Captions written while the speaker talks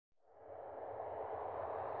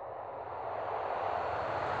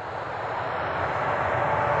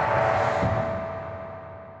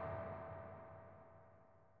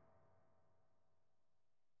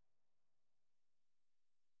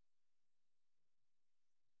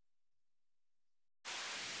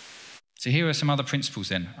So here are some other principles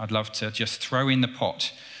then I'd love to just throw in the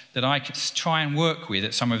pot that I could try and work with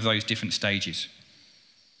at some of those different stages.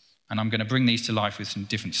 And I'm going to bring these to life with some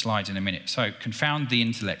different slides in a minute. So confound the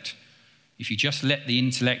intellect. If you just let the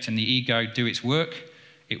intellect and the ego do its work,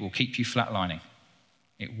 it will keep you flatlining.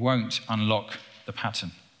 It won't unlock the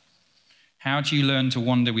pattern. How do you learn to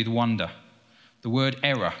wander with wonder? The word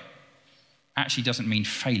error actually doesn't mean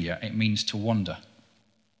failure, it means to wander.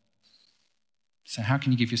 So how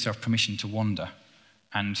can you give yourself permission to wander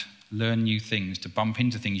and learn new things, to bump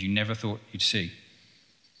into things you never thought you'd see?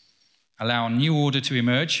 Allow a new order to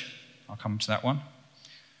emerge. I'll come to that one.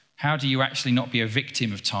 How do you actually not be a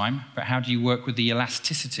victim of time, but how do you work with the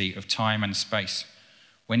elasticity of time and space?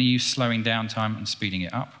 When are you slowing down time and speeding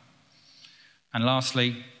it up? And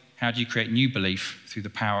lastly, how do you create new belief through the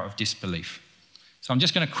power of disbelief? So I'm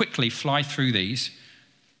just going to quickly fly through these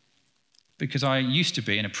because I used to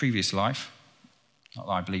be, in a previous life, not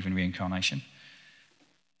that I believe in reincarnation,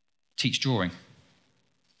 teach drawing.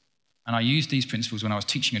 And I used these principles when I was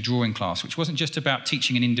teaching a drawing class, which wasn't just about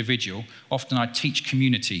teaching an individual. Often I'd teach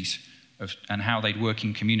communities and how they'd work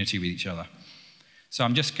in community with each other. So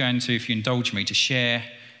I'm just going to, if you indulge me, to share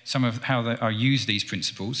some of how I use these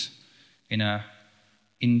principles in an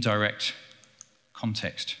indirect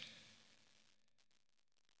context.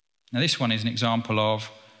 Now this one is an example of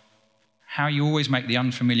how you always make the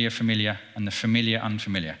unfamiliar familiar and the familiar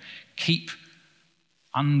unfamiliar. Keep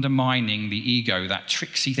undermining the ego, that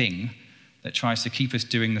tricksy thing that tries to keep us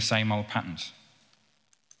doing the same old patterns.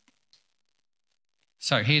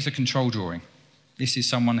 So here's a control drawing. This is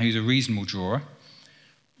someone who's a reasonable drawer.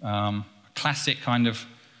 A classic kind of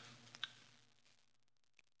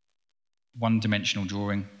one-dimensional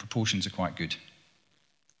drawing. Proportions are quite good.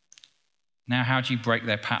 Now, how do you break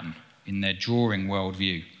their pattern in their drawing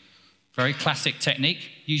worldview? Very classic technique.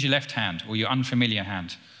 Use your left hand or your unfamiliar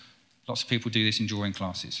hand. Lots of people do this in drawing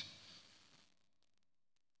classes.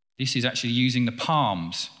 This is actually using the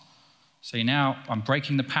palms. So now I'm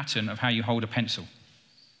breaking the pattern of how you hold a pencil.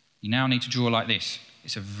 You now need to draw like this.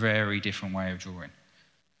 It's a very different way of drawing.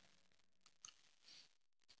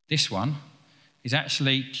 This one is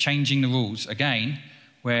actually changing the rules again,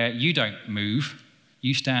 where you don't move.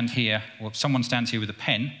 You stand here, or someone stands here with a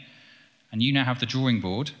pen, and you now have the drawing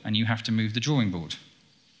board, and you have to move the drawing board.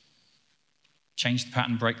 Change the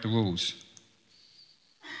pattern, break the rules.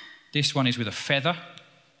 This one is with a feather,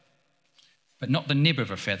 but not the nib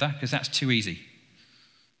of a feather, because that's too easy.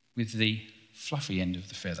 With the fluffy end of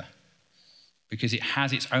the feather, because it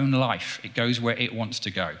has its own life. It goes where it wants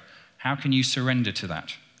to go. How can you surrender to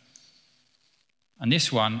that? And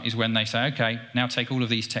this one is when they say, okay, now take all of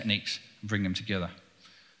these techniques and bring them together.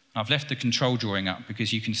 I've left the control drawing up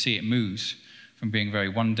because you can see it moves from being very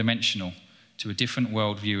one-dimensional to a different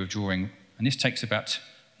world view of drawing. And this takes about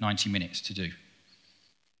 90 minutes to do.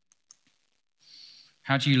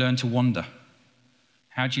 How do you learn to wander?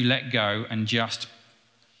 How do you let go and just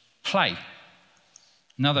play?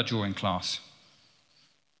 Another drawing class.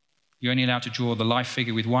 You're only allowed to draw the life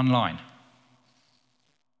figure with one line.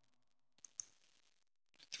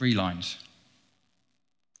 3 lines.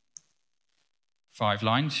 5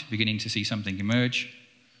 lines, beginning to see something emerge.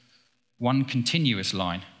 1 continuous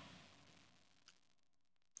line.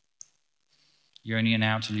 You're only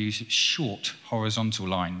allowed to use short horizontal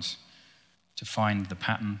lines to find the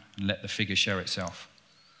pattern and let the figure show itself.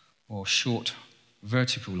 Or short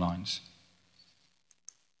vertical lines.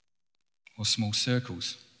 Or small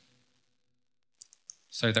circles.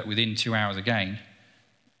 So that within 2 hours again,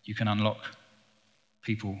 you can unlock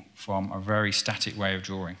people from a very static way of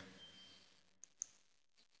drawing.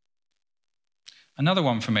 Another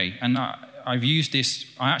one for me, and I've used this,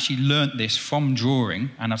 I actually learnt this from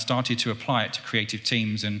drawing, and I've started to apply it to creative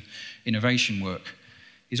teams and innovation work,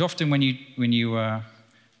 is often when you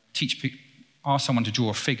ask someone to draw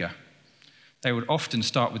a figure, they would often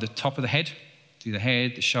start with the top of the head, do the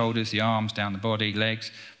head, the shoulders, the arms, down the body,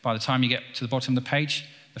 legs. By the time you get to the bottom of the page,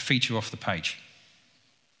 the feet are off the page.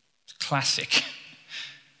 It's classic.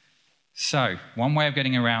 So, one way of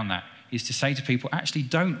getting around that is to say to people, actually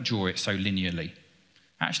don't draw it so linearly.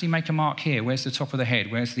 Actually make a mark here. Where's the top of the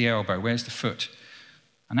head? Where's the elbow? Where's the foot?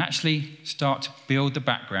 And actually start to build the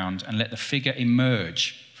background and let the figure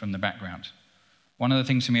emerge from the background. One of the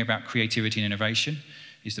things for me about creativity and innovation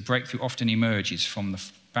is the breakthrough often emerges from the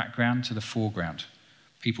background to the foreground.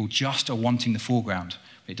 People just are wanting the foreground,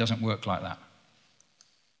 but it doesn't work like that.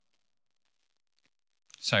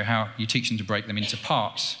 So how you teach them to break them into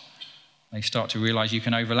parts. They start to realize you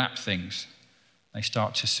can overlap things. They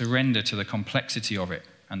start to surrender to the complexity of it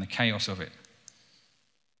and the chaos of it.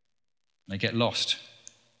 They get lost.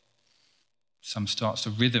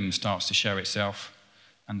 the rhythm starts to show itself,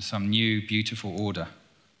 and some new, beautiful order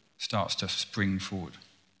starts to spring forward.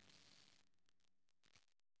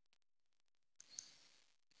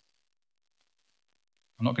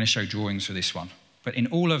 I'm not going to show drawings for this one, but in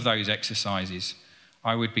all of those exercises,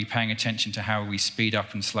 I would be paying attention to how we speed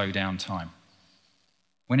up and slow down time.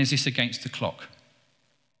 When is this against the clock?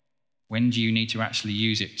 When do you need to actually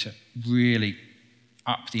use it to really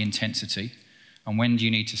up the intensity? And when do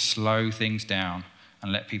you need to slow things down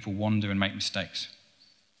and let people wander and make mistakes?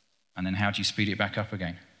 And then how do you speed it back up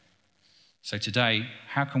again? So today,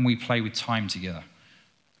 how can we play with time together,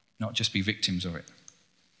 not just be victims of it?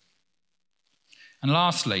 And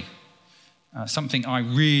lastly, something I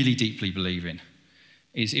really deeply believe in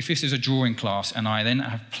is if this is a drawing class and I then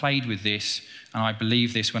have played with this and I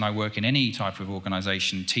believe this when I work in any type of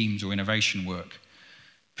organisation, teams or innovation work,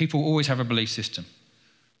 people always have a belief system.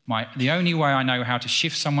 The only way I know how to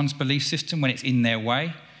shift someone's belief system when it's in their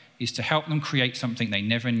way is to help them create something they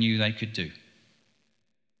never knew they could do.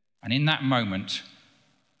 And in that moment,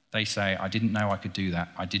 they say, I didn't know I could do that.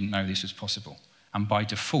 I didn't know this was possible. And by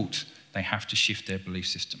default, they have to shift their belief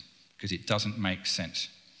system because it doesn't make sense.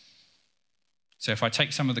 So if I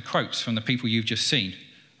take some of the quotes from the people you've just seen,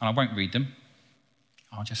 and I won't read them,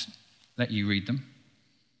 I'll just let you read them.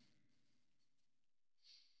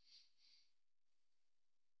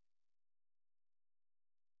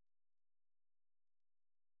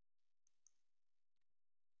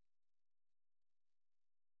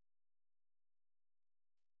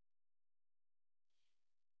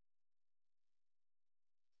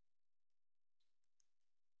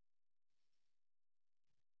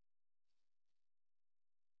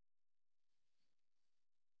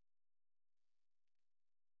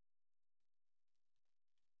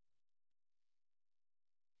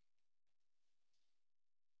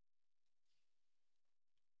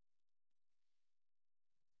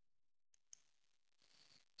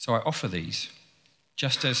 So I offer these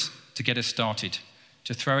just as to get us started,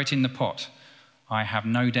 to throw it in the pot. I have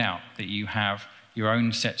no doubt that you have your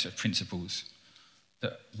own sets of principles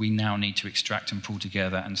that we now need to extract and pull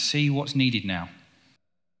together and see what's needed now